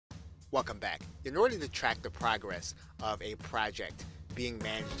Welcome back. In order to track the progress of a project being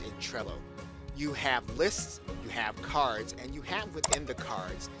managed in Trello, you have lists, you have cards, and you have within the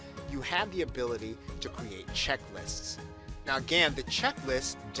cards, you have the ability to create checklists. Now again, the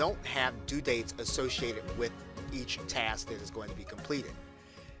checklists don't have due dates associated with each task that is going to be completed.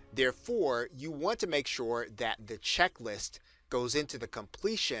 Therefore, you want to make sure that the checklist goes into the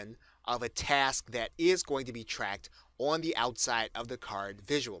completion of a task that is going to be tracked on the outside of the card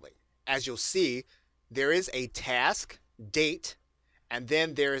visually. As you'll see, there is a task, date, and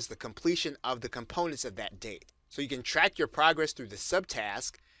then there is the completion of the components of that date. So you can track your progress through the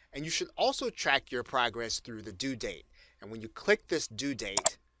subtask, and you should also track your progress through the due date. And when you click this due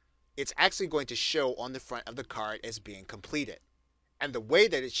date, it's actually going to show on the front of the card as being completed. And the way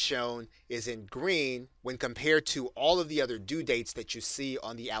that it's shown is in green when compared to all of the other due dates that you see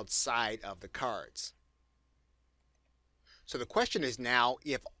on the outside of the cards. So the question is now,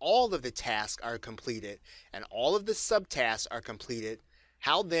 if all of the tasks are completed and all of the subtasks are completed,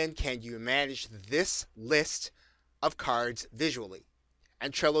 how then can you manage this list of cards visually?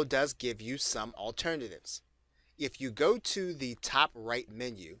 And Trello does give you some alternatives. If you go to the top right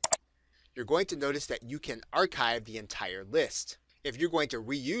menu, you're going to notice that you can archive the entire list. If you're going to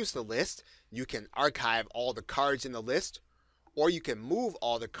reuse the list, you can archive all the cards in the list, or you can move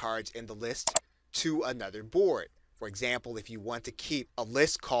all the cards in the list to another board. For example, if you want to keep a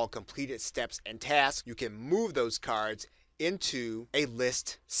list called completed steps and tasks, you can move those cards into a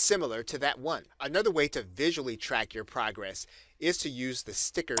list similar to that one. Another way to visually track your progress is to use the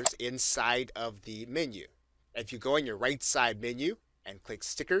stickers inside of the menu. If you go in your right side menu and click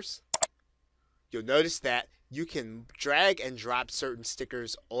stickers, you'll notice that you can drag and drop certain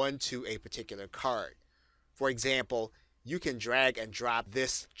stickers onto a particular card. For example, you can drag and drop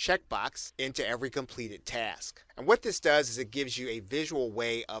this checkbox into every completed task. And what this does is it gives you a visual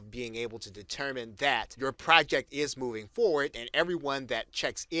way of being able to determine that your project is moving forward, and everyone that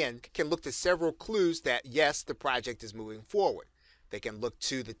checks in can look to several clues that yes, the project is moving forward. They can look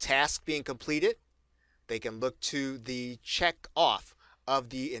to the task being completed. They can look to the check off of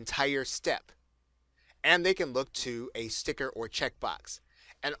the entire step. And they can look to a sticker or checkbox.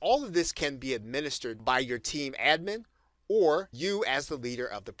 And all of this can be administered by your team admin or you as the leader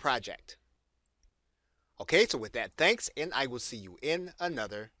of the project. Okay, so with that, thanks, and I will see you in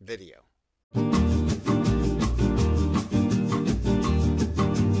another video.